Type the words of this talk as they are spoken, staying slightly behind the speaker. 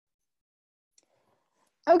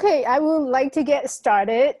Okay, I would like to get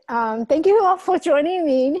started. Thank you all for joining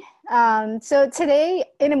me. So today,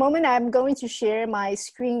 in a moment, I'm going to share my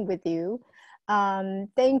screen with you.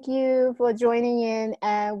 Thank you for joining in,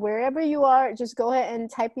 and wherever you are, just go ahead and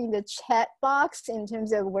type in the chat box in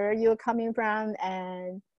terms of where you're coming from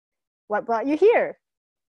and what brought you here.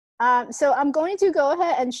 So I'm going to go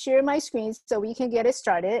ahead and share my screen so we can get it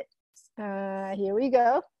started. Here we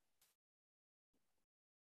go.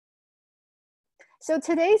 So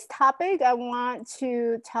today's topic, I want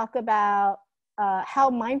to talk about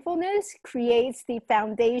how mindfulness creates the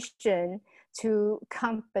foundation to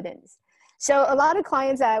confidence. So a lot of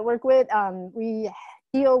clients I work with, we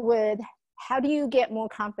deal with how do you get more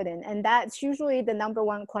confident? And that's usually the number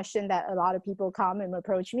one question that a lot of people come and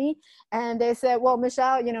approach me. And they said, well,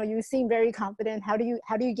 Michelle, you seem very confident. How do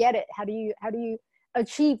you get it? How do you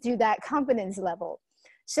achieve to that confidence level?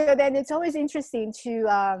 So then it's always interesting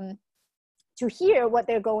to hear what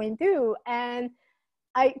they're going through. And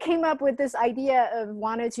I came up with this idea of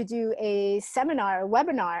wanting to do a seminar, a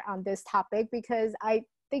webinar on this topic, because I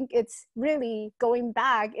think it's really going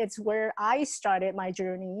back. It's where I started my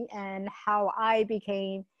journey and how I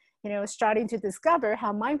became, starting to discover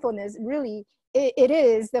how mindfulness really, it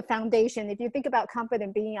is the foundation. If you think about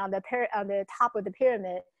confidence being on the top of the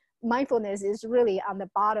pyramid, mindfulness is really on the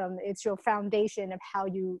bottom. It's your foundation of how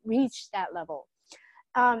you reach that level.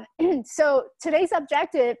 So today's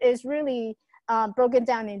objective is really broken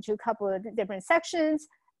down into a couple of different sections.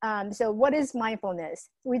 So what is mindfulness?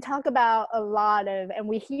 We talk about a lot of, and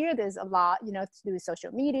we hear this a lot, through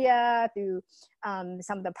social media, through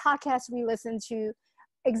some of the podcasts we listen to.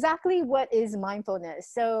 Exactly what is mindfulness?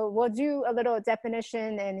 So we'll do a little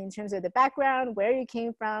definition and in terms of the background, where you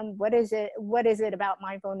came from, what is it about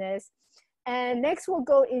mindfulness? And next we'll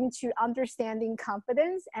go into understanding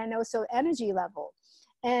confidence and also energy level.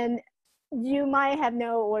 And you might have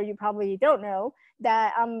known, or you probably don't know,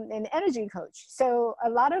 that I'm an energy coach. So a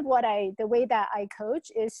lot of the way that I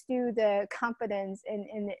coach is through the confidence, and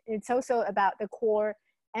it's also about the core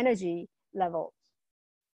energy level.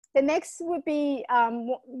 The next would be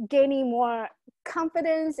gaining more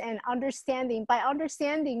confidence and understanding. By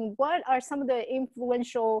understanding what are some of the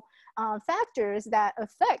influential factors that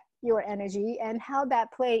affect your energy and how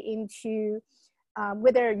that play into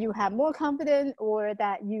whether you have more confidence or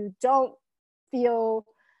that you don't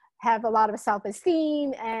have a lot of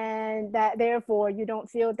self-esteem, and that therefore you don't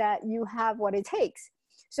feel that you have what it takes.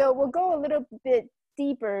 So we'll go a little bit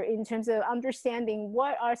deeper in terms of understanding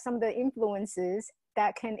what are some of the influences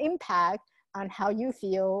that can impact on how you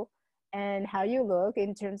feel and how you look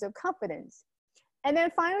in terms of confidence. And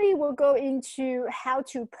then finally, we'll go into how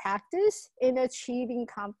to practice in achieving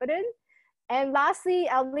confidence. And lastly,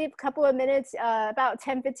 I'll leave a couple of minutes, about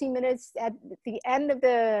 10-15 minutes at the end of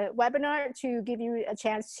the webinar to give you a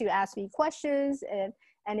chance to ask me questions.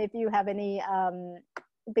 And if you have any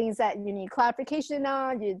things that you need clarification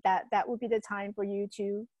on, that would be the time for you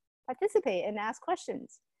to participate and ask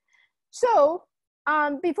questions. So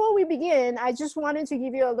before we begin, I just wanted to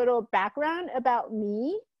give you a little background about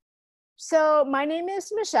me. So my name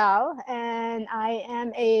is Michelle, and I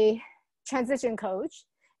am a transition coach.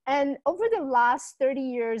 And over the last 30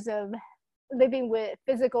 years of living with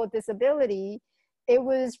physical disability, it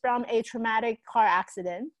was from a traumatic car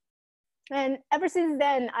accident. And ever since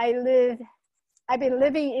then, I've been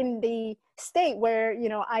living in the state where,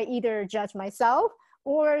 I either judge myself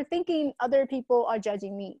or thinking other people are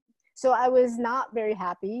judging me. So I was not very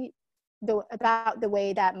happy about the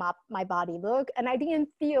way that my body looked. And I didn't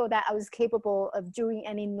feel that I was capable of doing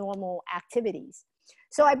any normal activities.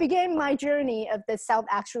 So I began my journey of the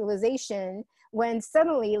self-actualization when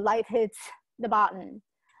suddenly life hits the bottom.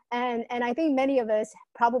 And I think many of us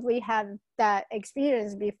probably have that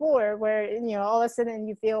experience before where, all of a sudden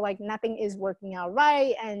you feel like nothing is working out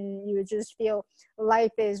right. And you just feel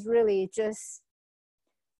life is really just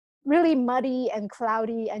really muddy and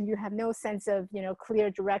cloudy, and you have no sense of,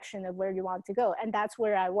 clear direction of where you want to go. And that's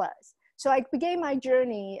where I was. So I began my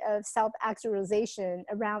journey of self-actualization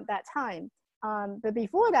around that time. But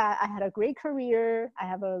before that, I had a great career. I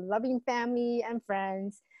have a loving family and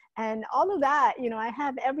friends, and all of that, I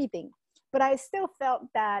have everything. But I still felt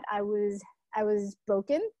that I was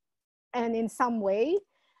broken, and in some way.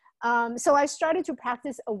 So I started to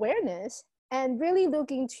practice awareness and really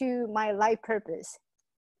look into my life purpose.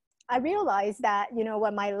 I realized that,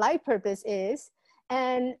 what my life purpose is,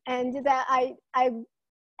 and that I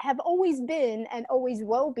have always been and always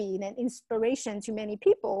will be an inspiration to many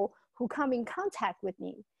people who come in contact with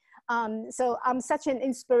me. So I'm such an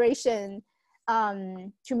inspiration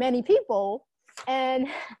to many people. And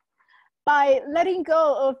by letting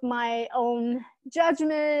go of my own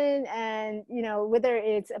judgment and, you know, whether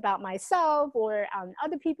it's about myself or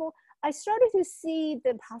other people, I started to see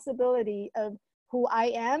the possibility of who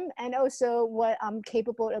I am and also what I'm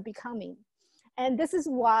capable of becoming. And this is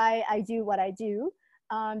why I do what I do,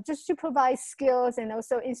 just to provide skills and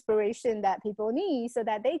also inspiration that people need so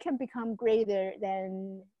that they can become greater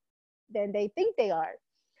than they think they are.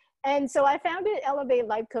 And so I founded Elevate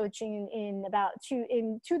Life Coaching in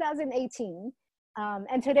 2018.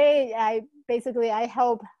 And today I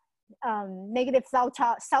help negative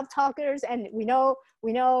self-talkers, and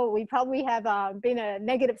we probably have been a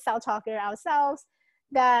negative self-talker ourselves,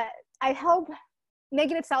 that I help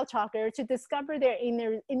negative self-talker to discover their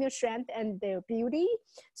inner strength and their beauty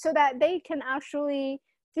so that they can actually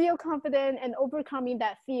feel confident and overcoming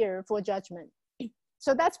that fear for judgment.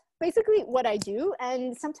 So that's basically what I do.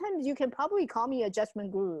 And sometimes you can probably call me a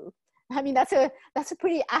judgment guru. I mean, that's a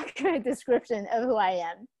pretty accurate description of who I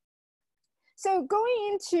am. So going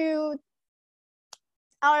into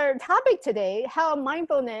our topic today, how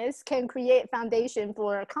mindfulness can create foundation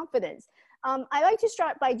for confidence. I like to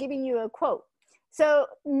start by giving you a quote. So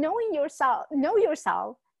know yourself,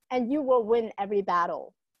 and you will win every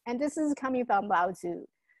battle. And this is coming from Lao Tzu.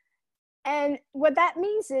 And what that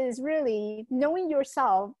means is really knowing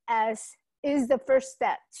yourself is the first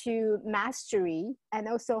step to mastery and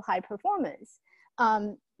also high performance.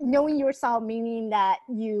 Knowing yourself meaning that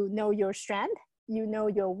you know your strength, you know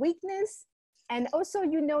your weakness, and also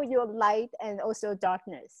you know your light and also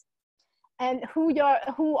darkness. And who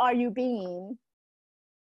are you being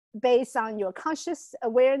based on your conscious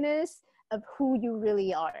awareness of who you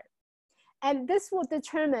really are. And this will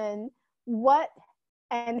determine what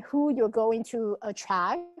and who you're going to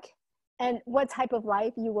attract and what type of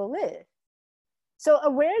life you will live. So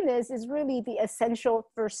awareness is really the essential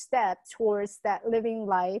first step towards that living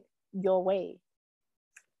life your way.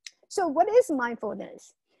 So what is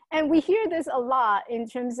mindfulness? And we hear this a lot in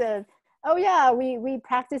terms of, oh yeah, we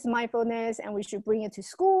practice mindfulness and we should bring it to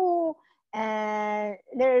school. And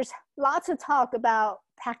there's lots of talk about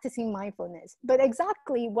practicing mindfulness, but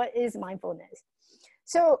exactly what is mindfulness?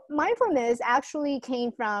 So mindfulness actually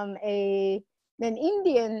came from an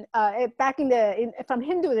Indian, from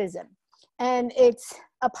Hinduism. And it's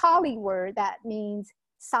a Pali word that means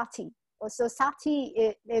sati. So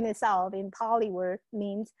sati in itself, in Pali word,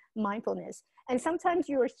 means mindfulness. And sometimes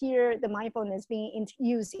you hear the mindfulness being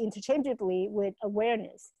used interchangeably with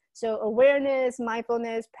awareness. So awareness,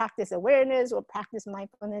 mindfulness, practice awareness, or practice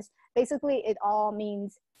mindfulness. Basically, it all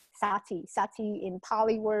means sati. Sati in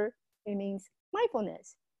Pali word, it means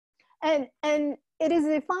mindfulness. And it is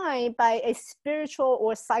defined by a spiritual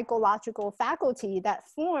or psychological faculty that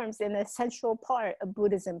forms an essential part of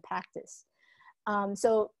Buddhism practice.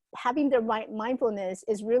 So having the right mindfulness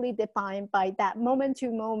is really defined by that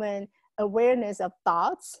moment-to-moment awareness of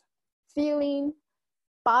thoughts, feeling,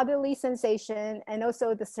 bodily sensation, and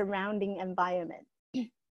also the surrounding environment.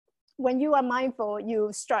 When you are mindful,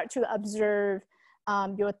 you start to observe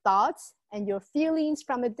your thoughts and your feelings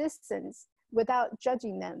from a distance without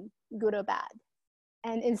judging them, good or bad.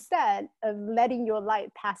 And instead of letting your life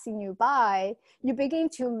passing you by, you begin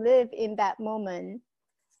to live in that moment.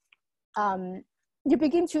 You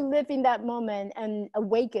begin to live in that moment and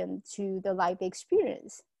awaken to the life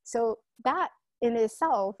experience. So that in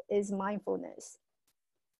itself is mindfulness.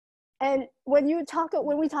 And when we talk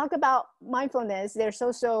about mindfulness, there's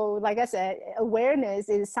also, like I said, awareness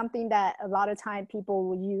is something that a lot of time people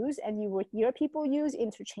will use, and you will hear people use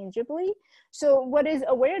interchangeably. So what is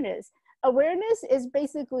awareness? Awareness is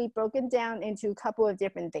basically broken down into a couple of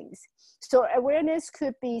different things. So awareness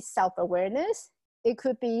could be self-awareness. It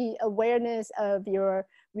could be awareness of your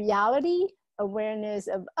reality, awareness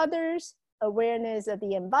of others, awareness of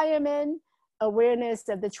the environment, awareness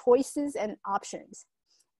of the choices and options.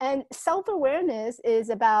 And self-awareness is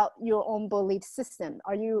about your own belief system.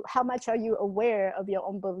 How much are you aware of your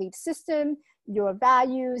own belief system, your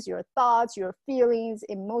values, your thoughts, your feelings,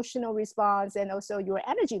 emotional response, and also your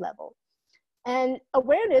energy level? And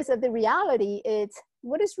awareness of the reality is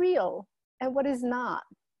what is real and what is not.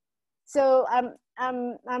 So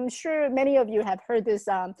I'm sure many of you have heard this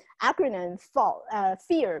acronym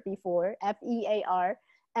FEAR before, FEAR.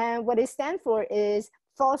 And what it stands for is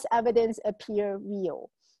false evidence appear real.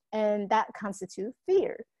 And that constitutes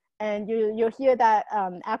fear. And you'll hear that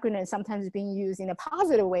acronym sometimes being used in a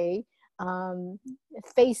positive way,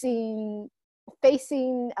 facing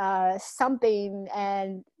something,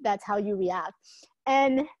 and that's how you react.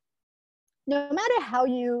 And no matter how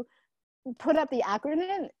you put up the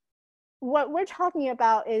acronym, what we're talking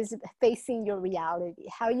about is facing your reality,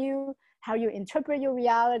 how you how you interpret your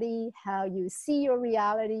reality, how you see your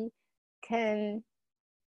reality can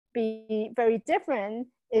be very different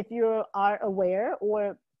if you are aware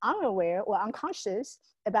or unaware or unconscious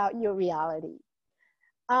about your reality.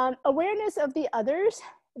 Awareness of the others,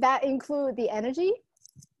 that include the energy,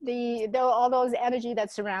 all those energy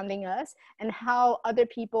that's surrounding us, and how other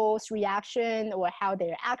people's reaction or how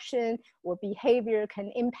their action or behavior can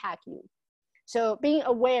impact you. So being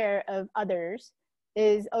aware of others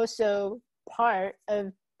is also part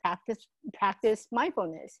of practice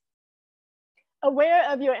mindfulness. Aware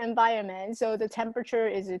of your environment. So the temperature,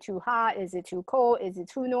 is it too hot? Is it too cold? Is it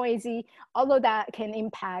too noisy? All of that can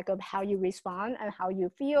impact of how you respond and how you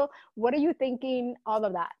feel. What are you thinking? All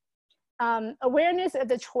of that. Awareness of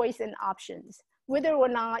the choice and options, whether or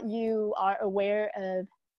not you are aware of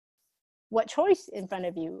what choice in front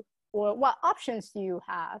of you or what options do you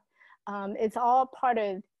have. It's all part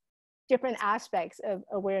of different aspects of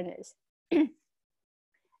awareness.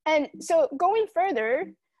 And so going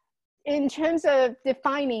further, in terms of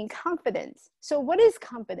defining confidence, so what is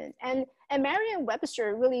confidence? And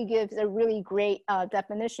Merriam-Webster really gives a really great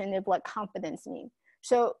definition of what confidence means.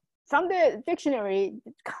 So from the dictionary,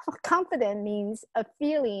 confident means a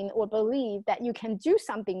feeling or belief that you can do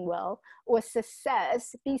something well or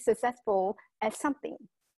be successful at something.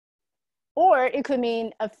 Or it could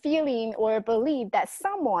mean a feeling or a belief that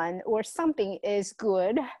someone or something is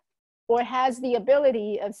good or has the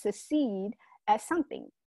ability of succeed at something.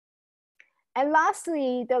 And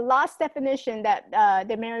lastly, the last definition that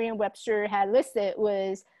the Merriam-Webster had listed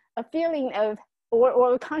was a feeling of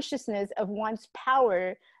or consciousness of one's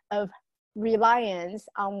power of reliance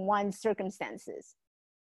on one's circumstances.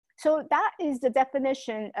 So that is the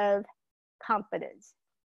definition of confidence.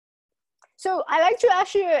 So I like to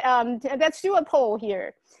ask you, let's do a poll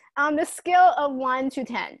here. On the scale of 1 to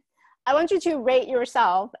 10, I want you to rate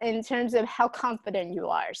yourself in terms of how confident you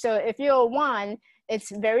are. So if you're a 1,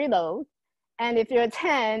 it's very low. And if you're a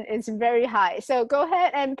 10, it's very high. So go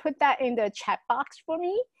ahead and put that in the chat box for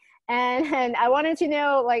me. And I wanted to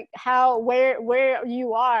know like where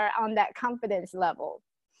you are on that confidence level.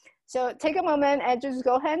 So take a moment and just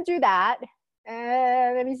go ahead and do that.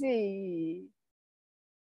 Let me see.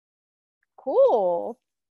 Cool.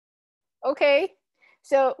 Okay.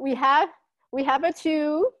 So we have a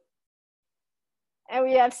 2 and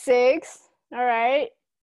we have 6. All right.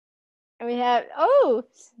 And we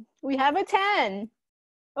have a 10.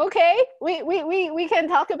 Okay, we can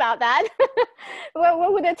talk about that.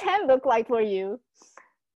 What would a 10 look like for you?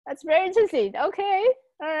 That's very interesting. Okay,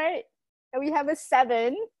 all right. And we have a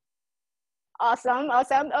 7. Awesome.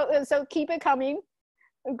 Oh, so keep it coming.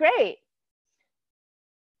 Great.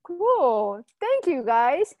 Cool. Thank you,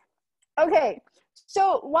 guys. Okay,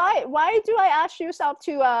 so why do I ask yourself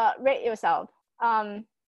to rate yourself?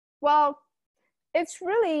 Well, it's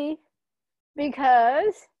really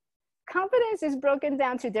because confidence is broken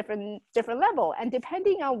down to different level, and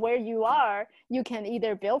depending on where you are, you can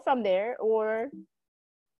either build from there or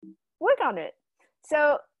work on it.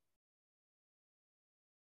 So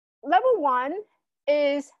level 1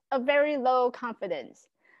 is a very low confidence.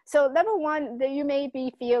 So level 1, that you may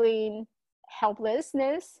be feeling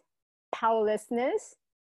helplessness, powerlessness,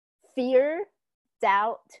 fear,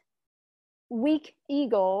 doubt, weak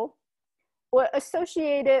ego, or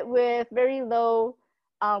associated with very low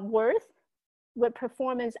worth with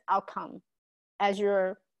performance outcome as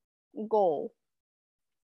your goal.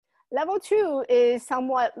 Level 2 is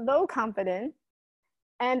somewhat low confidence,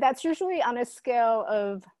 and that's usually on a scale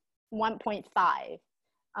of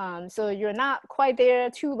 1.5. So you're not quite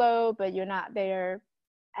there, too low, but you're not there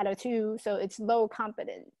at a 2, so it's low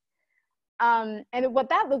confidence. And what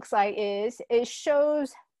that looks like is it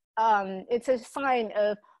shows, it's a sign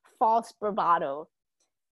of false bravado.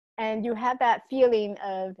 And you have that feeling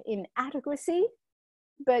of inadequacy,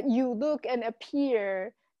 but you look and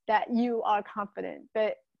appear that you are confident,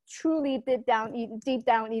 but truly deep down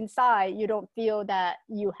inside, you don't feel that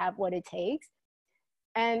you have what it takes.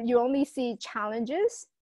 And you only see challenges.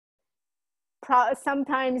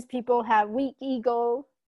 Sometimes people have weak ego,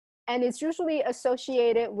 and it's usually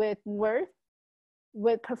associated with worth,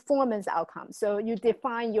 with performance outcomes. So you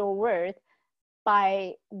define your worth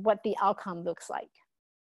by what the outcome looks like.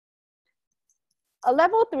 A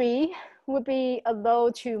level 3 would be a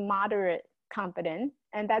low to moderate confidence,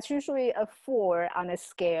 and that's usually a 4 on a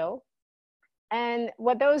scale. And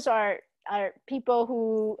what those are people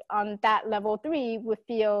who on that level 3 would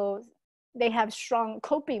feel they have strong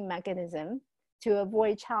coping mechanism to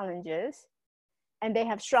avoid challenges, and they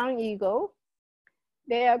have strong ego.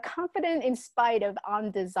 They are confident in spite of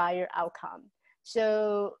undesired outcome.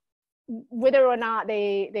 So whether or not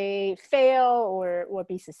they fail or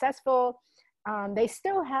be successful, they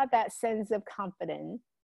still have that sense of confidence,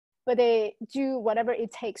 but they do whatever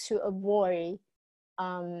it takes to avoid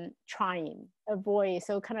trying, avoid,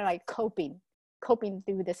 so kind of like coping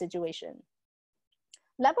through the situation.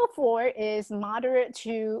 Level 4 is moderate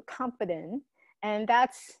to confident, and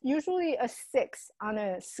that's usually a 6 on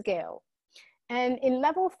a scale. And in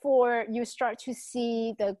level 4, you start to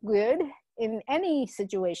see the good in any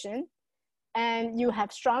situation, and you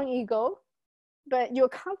have strong ego, but you're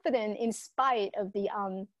confident in spite of the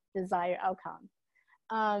undesired outcome.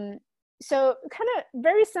 So kind of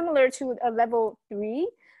very similar to a level 3,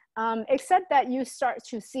 except that you start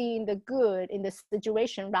to see the good in the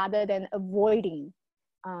situation rather than avoiding.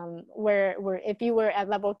 Where if you were at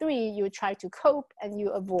level 3, you try to cope and you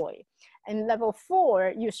avoid. And level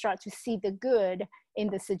 4, you start to see the good in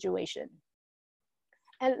the situation.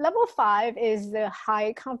 And level 5 is the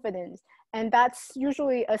high confidence, and that's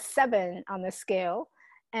usually a 7 on the scale.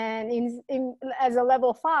 And as a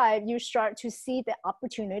level 5, you start to see the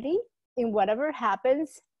opportunity in whatever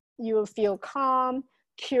happens. You feel calm,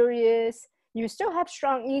 curious. You still have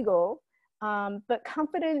strong ego, but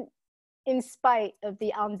confident in spite of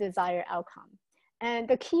the undesired outcome. And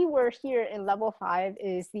the key word here in level 5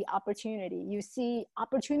 is the opportunity. You see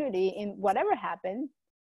opportunity in whatever happened,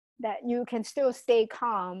 that you can still stay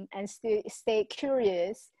calm and stay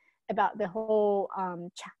curious about the whole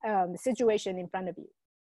situation in front of you.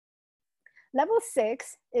 Level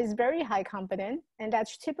 6 is very high confident, and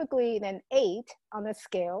that's typically an 8 on the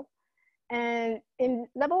scale. And in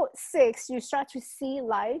level 6, you start to see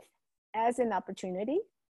life as an opportunity,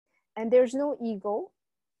 and there's no ego.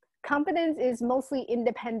 Confidence is mostly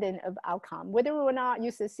independent of outcome. Whether or not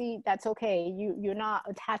you succeed, that's okay. You're not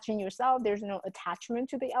attaching yourself. There's no attachment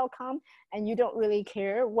to the outcome, and you don't really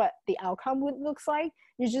care what the outcome would look like.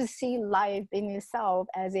 You just see life in itself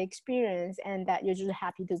as an experience, and that you're just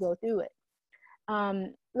happy to go through it.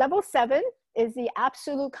 Level 7 is the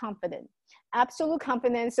absolute confidence. Absolute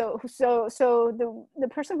confidence. So the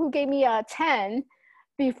person who gave me a 10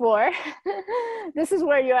 before, this is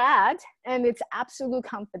where you're at, and it's absolute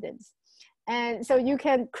confidence. And so you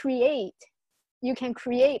can create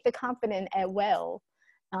the confidence at will.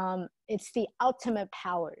 It's the ultimate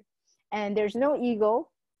power, and there's no ego.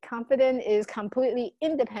 Confidence is completely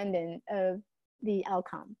independent of the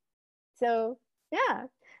outcome. So yeah,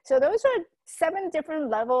 so those are 7 different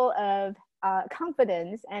levels of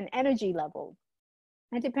confidence and energy level,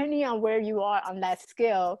 and depending on where you are on that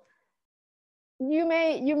scale, you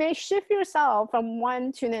may shift yourself from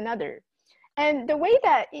one to another. And the way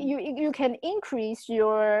that you can increase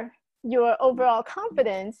your overall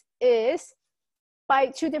confidence is by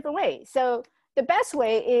 2 different ways. So the best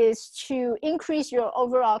way is to increase your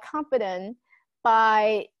overall confidence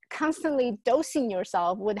by constantly dosing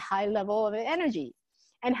yourself with high level of energy.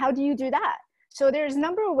 And how do you do that? So there's a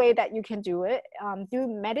number of ways that you can do it. Do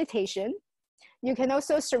meditation. You can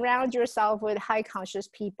also surround yourself with high conscious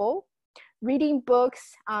people, reading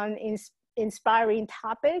books on inspiring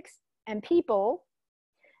topics and people.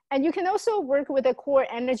 And you can also work with a core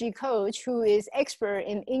energy coach who is expert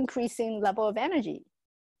in increasing level of energy.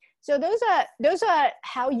 So those are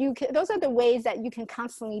the ways that you can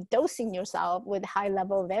constantly dosing yourself with high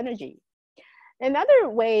level of energy. Another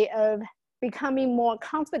way of becoming more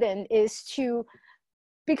confident is to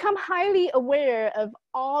become highly aware of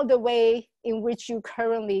all the way in which you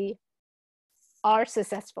currently are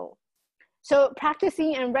successful. So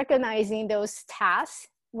practicing and recognizing those tasks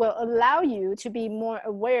will allow you to be more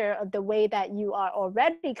aware of the way that you are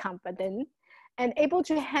already confident and able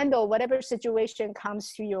to handle whatever situation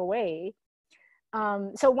comes to your way.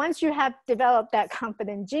 So once you have developed that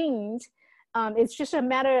confident genes, it's just a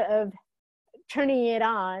matter of turning it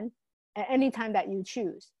on at any time that you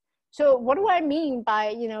choose. So what do I mean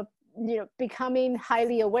by becoming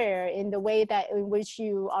highly aware in the way that in which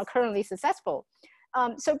you are currently successful?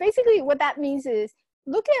 So basically what that means is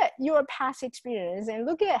look at your past experience and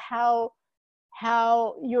look at how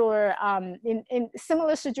you're in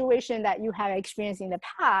similar situation that you have experienced in the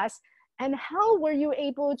past, and how were you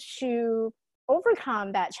able to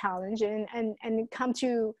overcome that challenge and come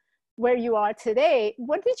to where you are today.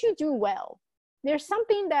 What did you do well? There's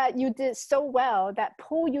something that you did so well that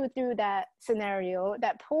pull you through that scenario,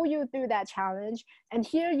 that pull you through that challenge, and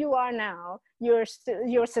here you are now. You're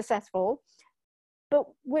successful, but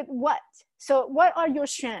with what? So what are your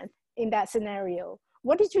strengths in that scenario?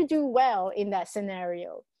 What did you do well in that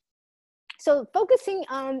scenario? So focusing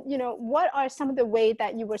on, what are some of the ways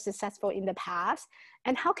that you were successful in the past,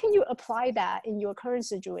 and how can you apply that in your current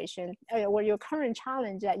situation or your current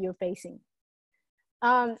challenge that you're facing?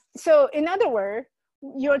 So in other words,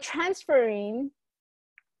 you're transferring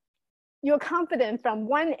your confidence from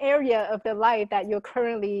one area of the life that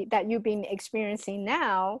you've been experiencing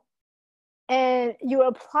now, and you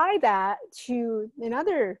apply that to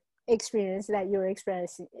another experience that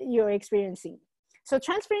you're experiencing. So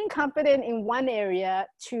transferring confidence in one area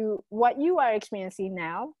to what you are experiencing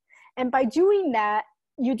now. And by doing that,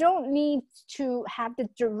 you don't need to have the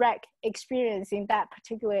direct experience in that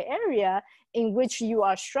particular area in which you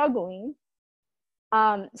are struggling.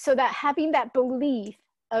 So that having that belief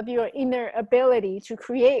of your inner ability to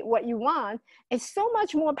create what you want is so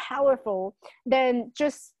much more powerful than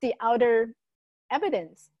just the outer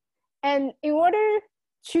evidence. And in order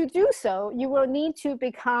to do so, you will need to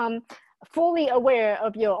become fully aware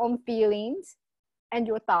of your own feelings and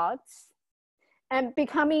your thoughts, and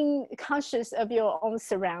becoming conscious of your own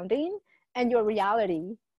surrounding and your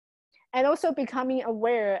reality, and also becoming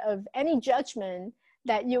aware of any judgment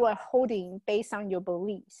that you are holding based on your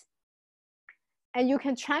beliefs. And you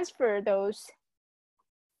can transfer those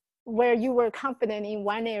where you were confident in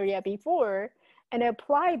one area before and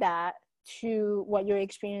apply that to what you're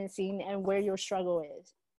experiencing and where your struggle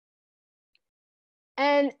is.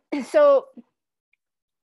 And so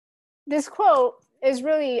this quote is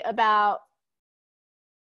really about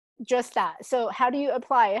just that. So how do you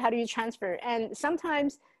apply it? How do you transfer? And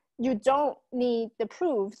sometimes you don't need the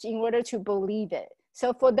proof in order to believe it.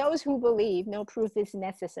 So for those who believe, no proof is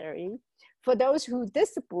necessary. For those who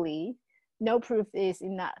disbelieve, no proof is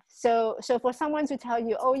enough. So for someone to tell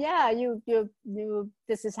you, oh yeah, you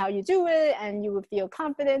this is how you do it, and you will feel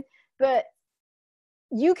confident, but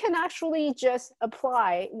you can actually just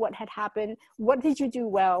apply what had happened. What did you do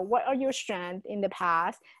well? What are your strengths in the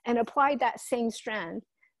past? And apply that same strength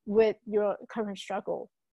with your current struggle.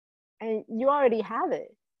 And you already have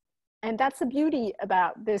it. And that's the beauty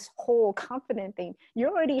about this whole confident thing. You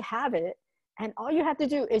already have it. And all you have to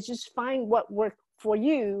do is just find what worked for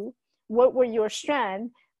you, what were your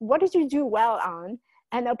strengths, what did you do well on,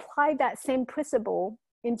 and apply that same principle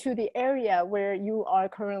into the area where you are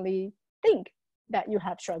currently think that you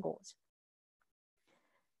have struggles.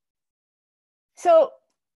 So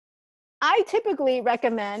I typically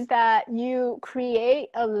recommend that you create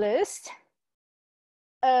a list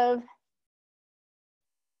of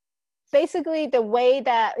basically the way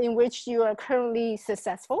that in which you are currently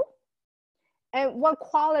successful, and what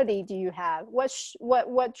quality do you have,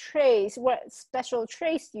 what traits, what special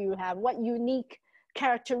traits do you have, what unique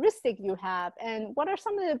characteristic you have, and what are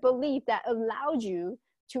some of the beliefs that allowed you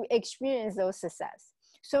to experience those success.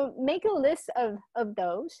 So make a list of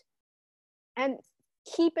those and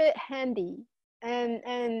keep it handy.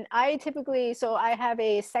 And I typically, so I have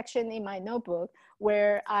a section in my notebook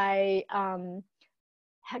where I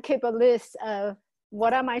keep a list of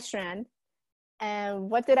what are my strengths and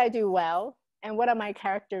what did I do well and what are my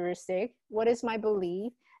characteristics, what is my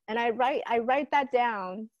belief, and I write that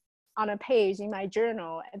down on a page in my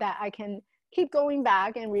journal that I can keep going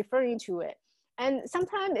back and referring to it. And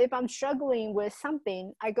sometimes if I'm struggling with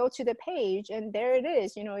something, I go to the page and there it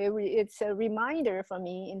is. You know, it's a reminder for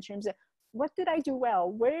me in terms of what did I do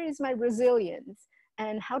well? Where is my resilience?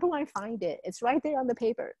 And how do I find it? It's right there on the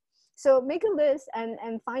paper. So make a list and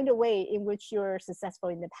find a way in which you're successful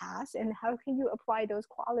in the past, and how can you apply those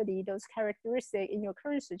qualities, those characteristics in your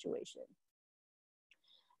current situation.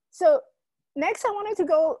 So next, I wanted to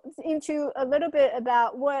go into a little bit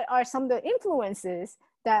about what are some of the influences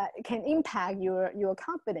that can impact your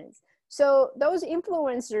confidence. So those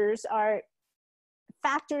influencers are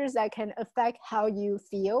factors that can affect how you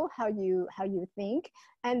feel, how you think,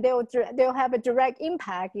 and they'll have a direct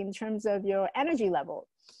impact in terms of your energy level.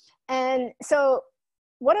 And so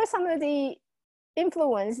what are some of the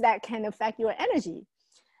influence that can affect your energy?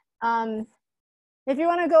 If you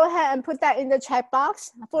want to go ahead and put that in the chat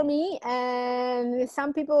box for me, and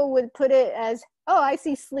some people would put it as, oh, I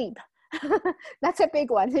see sleep. That's a big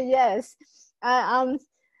one. Yes.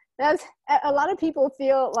 That's a lot of people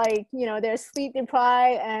feel like, you know, they're sleep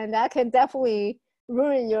deprived, and that can definitely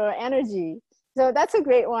ruin your energy. So that's a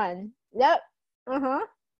great one. Yep.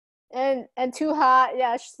 And too hot.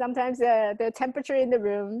 Yeah. Sometimes the temperature in the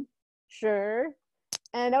room. Sure.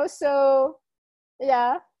 And also,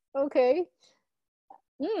 yeah. Okay.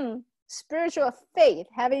 Spiritual faith,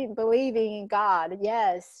 believing in God.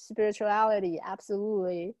 Yes. Spirituality.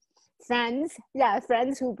 Absolutely. Friends. Yeah.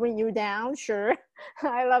 Friends who bring you down. Sure.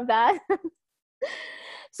 I love that.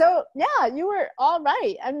 So yeah, you were all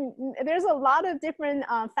right. I mean, there's a lot of different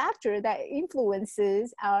factors that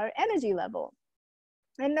influences our energy level.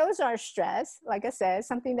 And those are stress, like I said,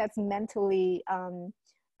 something that's mentally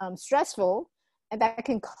stressful, and that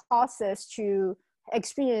can cause us to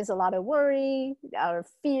experience a lot of worry, our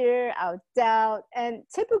fear, our doubt, and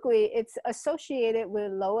typically it's associated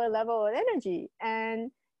with lower level of energy,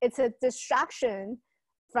 and it's a distraction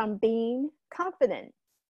from being confident.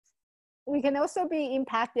 We can also be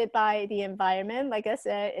impacted by the environment. Like I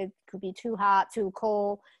said, it could be too hot, too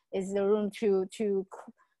cold. Is the room too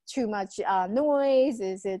much noise?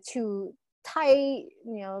 Is it too tight?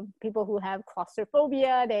 People who have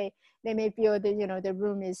claustrophobia, they may feel that the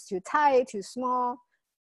room is too tight, too small.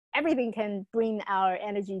 Everything can bring our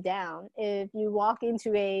energy down. If you walk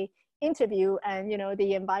into a interview and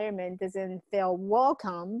the environment doesn't feel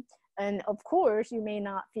welcome, and of course you may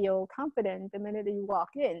not feel confident the minute you walk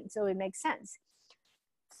in. So it makes sense.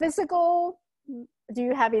 Physical, do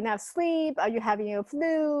you have enough sleep? Are you having a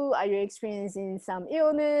flu? Are you experiencing some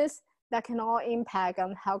illness? That can all impact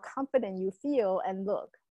on how confident you feel and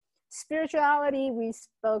look. Spirituality, we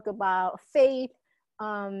spoke about faith.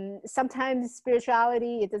 Sometimes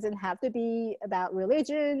spirituality, it doesn't have to be about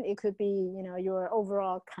religion. It could be, your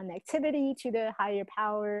overall connectivity to the higher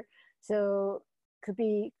power. So it could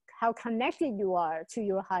be how connected you are to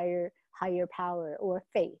your higher power or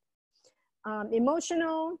faith.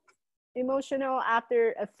 Emotional,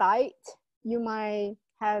 after a fight, you might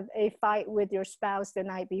have a fight with your spouse the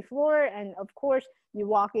night before, and of course you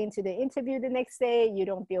walk into the interview the next day, you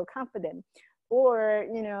don't feel confident. Or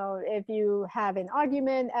if you have an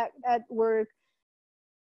argument at work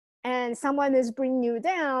and someone is bringing you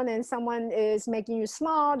down and someone is making you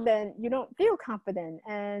small, then you don't feel confident.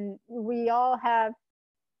 And we all have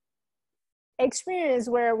experience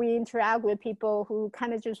where we interact with people who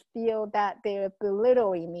kind of just feel that they're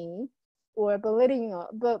belittling me or belittling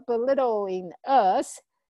us,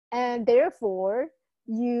 and therefore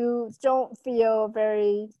you don't feel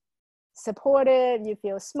very supported, you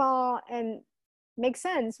feel small, and makes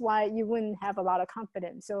sense why you wouldn't have a lot of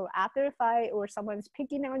confidence. So after a fight or someone's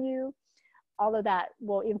picking on you, all of that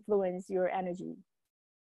will influence your energy.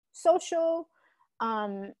 Social,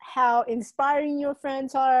 how inspiring your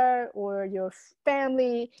friends are or your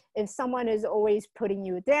family. If someone is always putting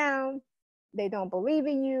you down, they don't believe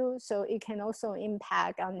in you, so it can also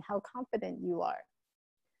impact on how confident you are.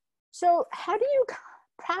 So how do you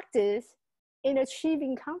practice in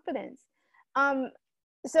achieving confidence?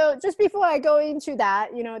 So just before I go into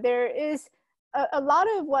that, there is a lot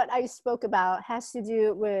of what I spoke about has to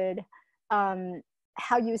do with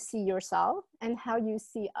how you see yourself and how you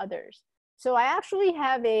see others. So I actually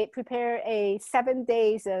have prepare a 7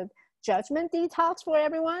 days of judgment detox for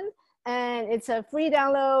everyone, and it's a free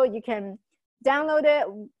download. You can download it,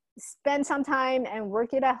 spend some time and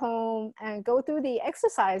work it at home, and go through the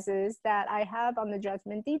exercises that I have on the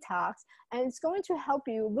judgment detox, and it's going to help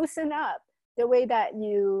you loosen up the way that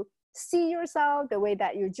you see yourself, the way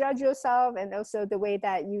that you judge yourself, and also the way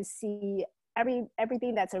that you see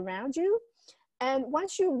everything that's around you. And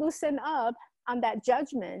once you loosen up on that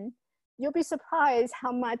judgment, you'll be surprised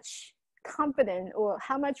how much confident or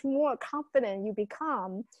how much more confident you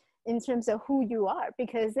become in terms of who you are,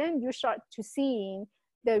 because then you start to seeing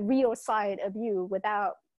the real side of you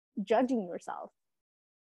without judging yourself.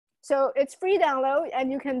 So it's free download,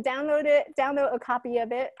 and you can download a copy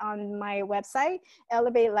of it on my website,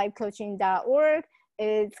 elevatelifecoaching.org.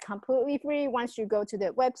 It's completely free. Once you go to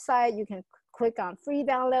the website, you can click on free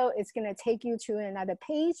download. It's going to take you to another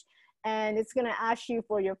page, and it's going to ask you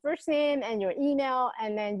for your first name and your email,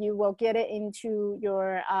 and then you will get it into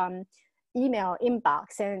your email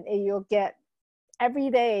inbox, and you'll get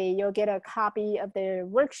every day, you'll get a copy of the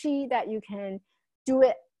worksheet that you can do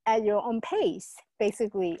it at your own pace,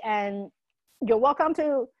 basically. And you're welcome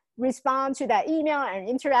to respond to that email and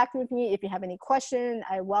interact with me. If you have any questions,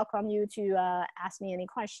 I welcome you to ask me any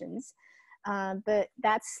questions. But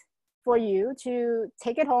that's for you to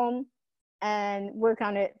take it home and work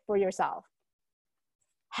on it for yourself.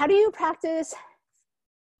 How do you practice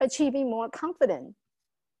achieving more confidence?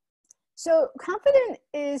 So confidence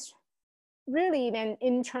is really an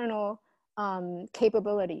internal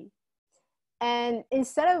capability. And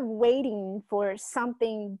instead of waiting for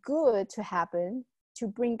something good to happen to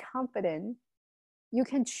bring confidence, you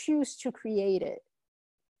can choose to create it.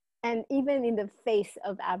 And even in the face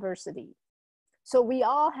of adversity. So we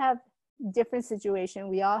all have different situations.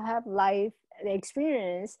 We all have life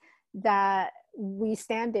experience that we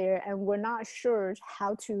stand there and we're not sure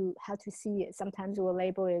how to see it. Sometimes we'll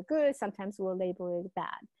label it good, sometimes we'll label it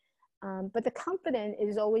bad. But the confidence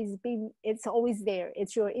is it's always there.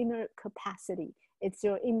 It's your inner capacity. It's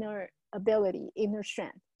your inner ability, inner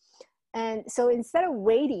strength. And so instead of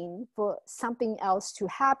waiting for something else to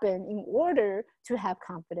happen in order to have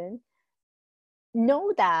confidence,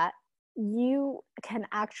 know that you can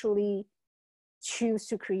actually choose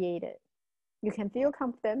to create it. You can feel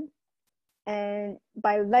confident, and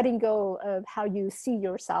by letting go of how you see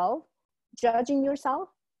yourself, judging yourself,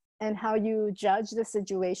 and how you judge the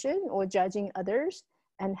situation or judging others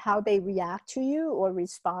and how they react to you or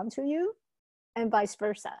respond to you, and vice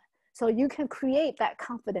versa. So you can create that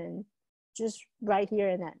confidence just right here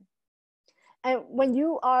and then. And when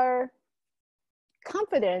you are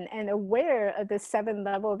confident and aware of the 7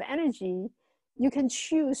 level of energy, you can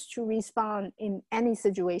choose to respond in any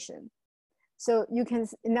situation. So you can,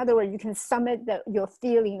 in other words, you can summit your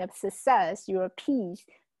feeling of success, your peace,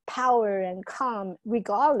 power, and calm,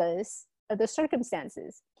 regardless of the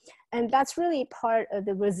circumstances. And that's really part of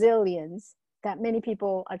the resilience that many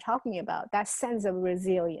people are talking about, that sense of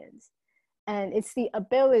resilience. And it's the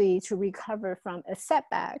ability to recover from a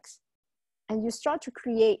setbacks, and you start to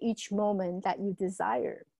create each moment that you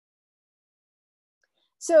desire.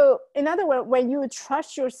 So in other words, when you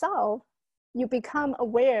trust yourself, you become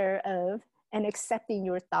aware of and accepting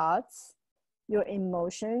your thoughts, your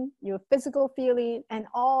emotion, your physical feeling, and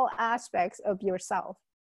all aspects of yourself.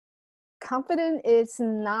 Confidence is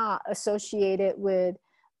not associated with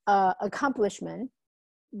accomplishment,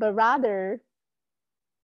 but rather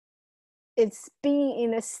it's being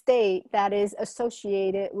in a state that is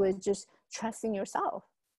associated with just trusting yourself,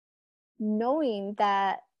 knowing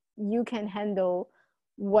that you can handle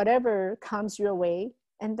whatever comes your way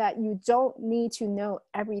and that you don't need to know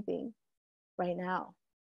everything right now.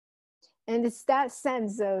 And it's that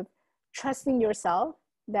sense of trusting yourself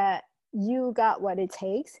that you got what it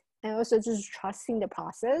takes, and also just trusting the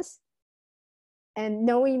process and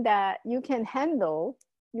knowing that you can handle,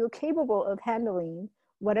 you're capable of handling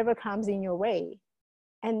whatever comes in your way.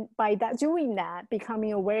 And by that, doing that,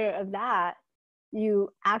 becoming aware of that,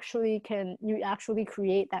 you actually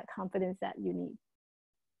create that confidence that you need.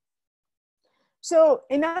 So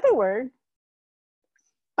in other words,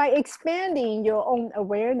 by expanding your own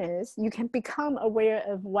awareness, you can become aware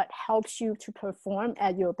of what helps you to perform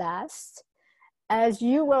at your best, as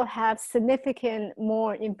you will have significant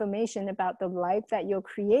more information about the life that you're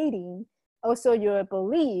creating, also your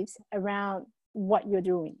beliefs around what you're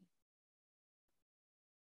doing.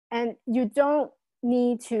 And you don't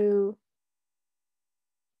need to,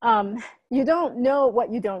 you don't know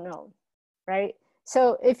what you don't know, right?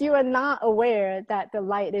 So if you are not aware that the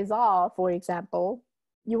light is off, for example,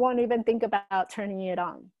 you won't even think about turning it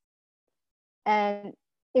on. And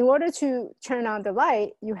in order to turn on the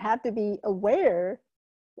light, you have to be aware.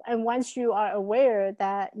 And once you are aware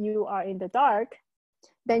that you are in the dark,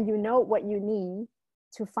 then you know what you need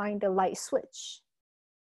to find the light switch.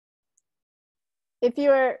 If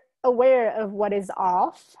you're aware of what is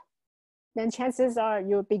off, then chances are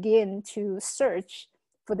you'll begin to search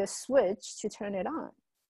for the switch to turn it on.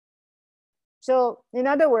 So in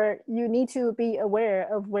other words, you need to be aware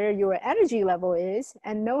of where your energy level is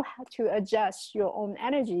and know how to adjust your own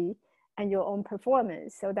energy and your own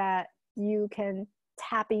performance so that you can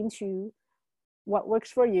tap into what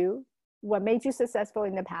works for you, what made you successful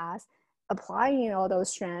in the past, applying all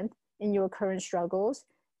those strengths in your current struggles,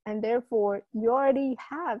 and therefore you already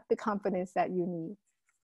have the confidence that you need.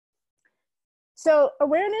 So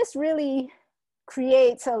awareness really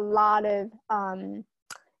creates a lot of,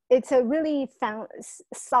 it's a really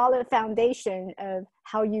solid foundation of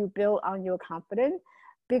how you build on your confidence,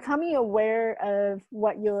 becoming aware of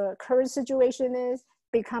what your current situation is,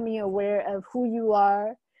 becoming aware of who you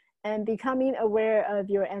are, and becoming aware of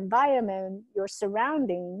your environment, your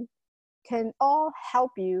surrounding, can all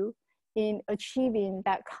help you in achieving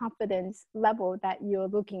that confidence level that you're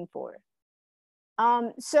looking for.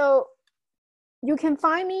 So you can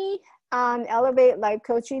find me on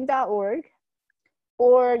elevatelifecoaching.org,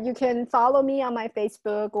 or you can follow me on my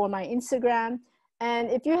Facebook or my Instagram. And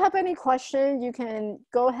if you have any questions, you can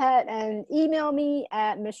go ahead and email me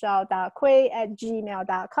at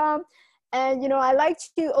michelle.quay@gmail.com. And, you know, I like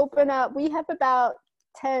to open up, we have about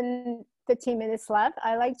 10, 15 minutes left.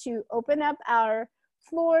 I like to open up our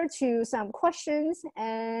floor to some questions,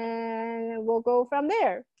 and we'll go from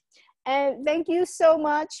there. And thank you so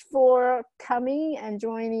much for coming and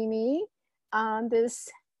joining me on this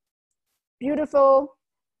beautiful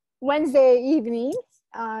Wednesday evening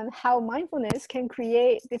on how mindfulness can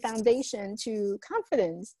create the foundation to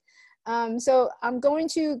confidence. So I'm going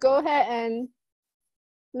to go ahead and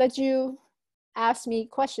let you ask me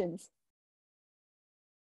questions.